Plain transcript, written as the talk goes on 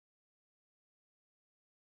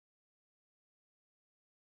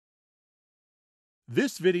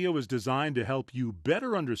This video is designed to help you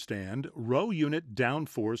better understand row unit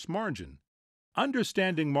downforce margin.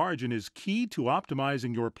 Understanding margin is key to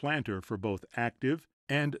optimizing your planter for both active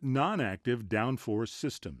and non-active downforce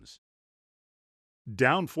systems.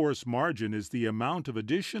 Downforce margin is the amount of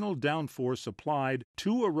additional downforce applied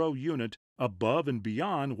to a row unit above and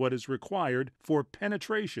beyond what is required for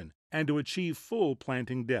penetration and to achieve full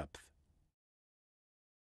planting depth.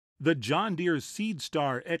 The John Deere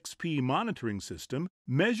SeedStar XP monitoring system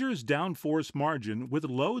measures downforce margin with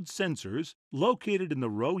load sensors located in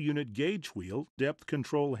the row unit gauge wheel depth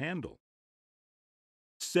control handle.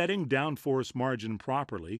 Setting downforce margin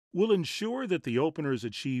properly will ensure that the openers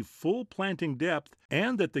achieve full planting depth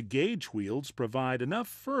and that the gauge wheels provide enough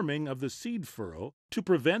firming of the seed furrow to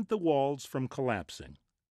prevent the walls from collapsing.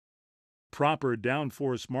 Proper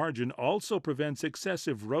downforce margin also prevents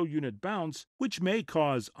excessive row unit bounce, which may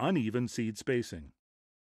cause uneven seed spacing.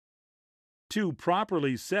 To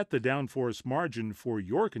properly set the downforce margin for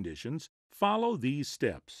your conditions, follow these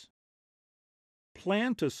steps.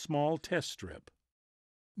 Plant a small test strip.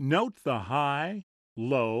 Note the high,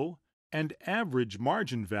 low, and average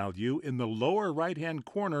margin value in the lower right-hand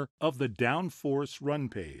corner of the downforce run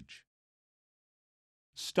page.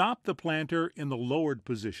 Stop the planter in the lowered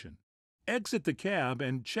position. Exit the cab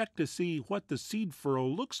and check to see what the seed furrow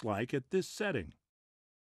looks like at this setting.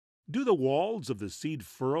 Do the walls of the seed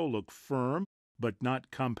furrow look firm but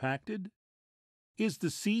not compacted? Is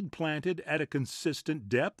the seed planted at a consistent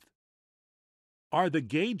depth? Are the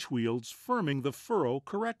gauge wheels firming the furrow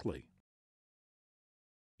correctly?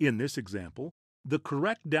 In this example, the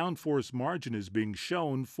correct downforce margin is being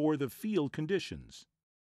shown for the field conditions.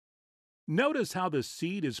 Notice how the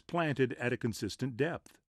seed is planted at a consistent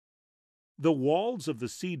depth. The walls of the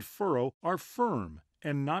seed furrow are firm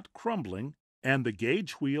and not crumbling, and the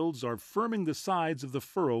gauge wheels are firming the sides of the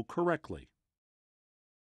furrow correctly.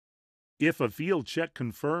 If a field check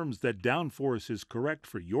confirms that downforce is correct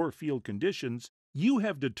for your field conditions, you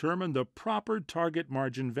have determined the proper target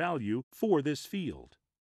margin value for this field.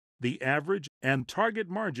 The average and target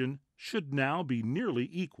margin should now be nearly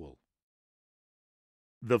equal.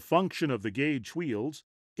 The function of the gauge wheels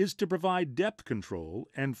is to provide depth control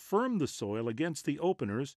and firm the soil against the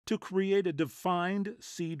openers to create a defined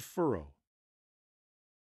seed furrow.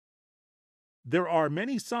 There are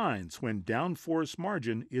many signs when downforce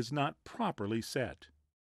margin is not properly set.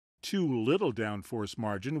 Too little downforce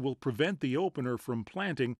margin will prevent the opener from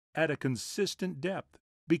planting at a consistent depth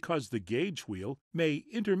because the gauge wheel may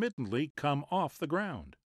intermittently come off the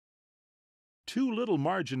ground. Too little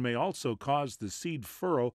margin may also cause the seed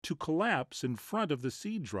furrow to collapse in front of the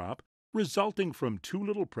seed drop, resulting from too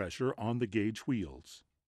little pressure on the gauge wheels.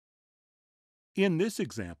 In this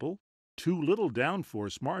example, too little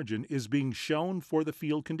downforce margin is being shown for the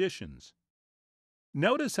field conditions.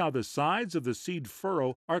 Notice how the sides of the seed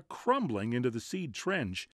furrow are crumbling into the seed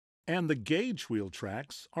trench and the gauge wheel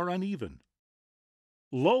tracks are uneven.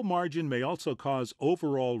 Low margin may also cause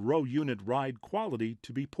overall row unit ride quality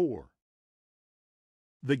to be poor.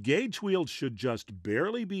 The gauge wheels should just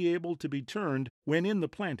barely be able to be turned when in the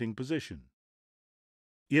planting position.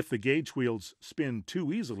 If the gauge wheels spin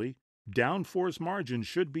too easily, downforce margin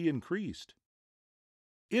should be increased.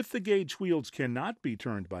 If the gauge wheels cannot be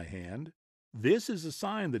turned by hand, this is a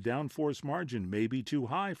sign the downforce margin may be too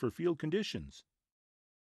high for field conditions.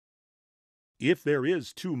 If there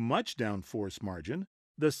is too much downforce margin,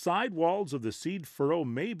 the side walls of the seed furrow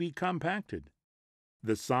may be compacted.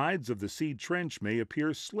 The sides of the seed trench may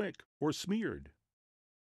appear slick or smeared.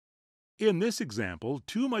 In this example,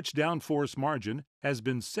 too much downforce margin has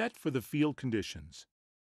been set for the field conditions.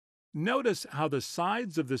 Notice how the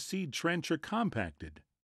sides of the seed trench are compacted.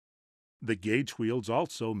 The gauge wheels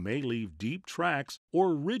also may leave deep tracks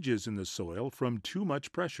or ridges in the soil from too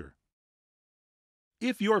much pressure.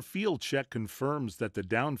 If your field check confirms that the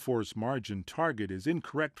downforce margin target is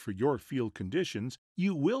incorrect for your field conditions,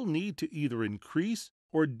 you will need to either increase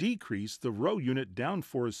or decrease the row unit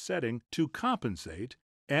downforce setting to compensate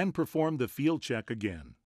and perform the field check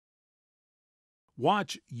again.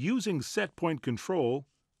 Watch Using Set Point Control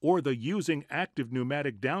or the Using Active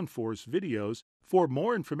Pneumatic Downforce videos for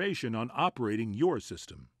more information on operating your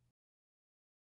system.